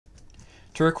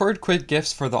To record quick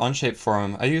GIFs for the Onshape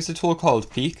forum, I used a tool called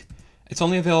Peak. It's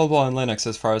only available on Linux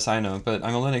as far as I know, but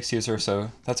I'm a Linux user,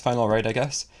 so that's fine alright, I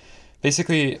guess.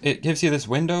 Basically, it gives you this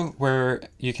window where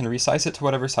you can resize it to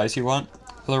whatever size you want.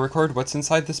 It'll record what's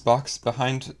inside this box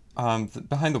behind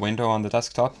the window on the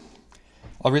desktop.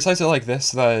 I'll resize it like this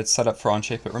so that it's set up for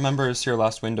Onshape. It remembers your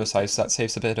last window size, so that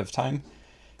saves a bit of time.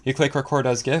 You click record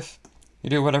as GIF. You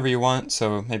do whatever you want,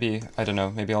 so maybe, I don't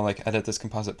know, maybe I'll like edit this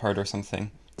composite part or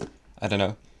something. I don't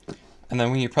know. And then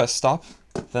when you press stop,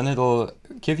 then it'll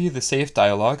give you the save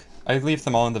dialog. I leave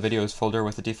them all in the videos folder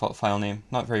with the default file name,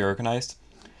 not very organized.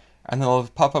 And then it'll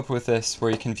pop up with this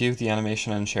where you can view the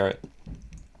animation and share it.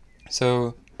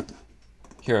 So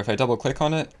here, if I double click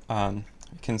on it, you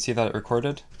can see that it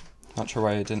recorded. Not sure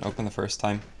why it didn't open the first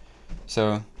time.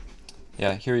 So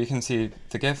yeah, here you can see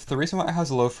the GIF. The reason why it has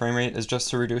a low frame rate is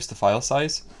just to reduce the file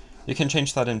size. You can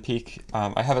change that in Peak.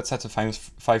 I have it set to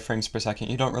 5 frames per second.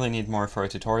 You don't really need more for a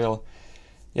tutorial.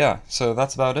 Yeah, so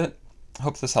that's about it.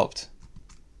 Hope this helped.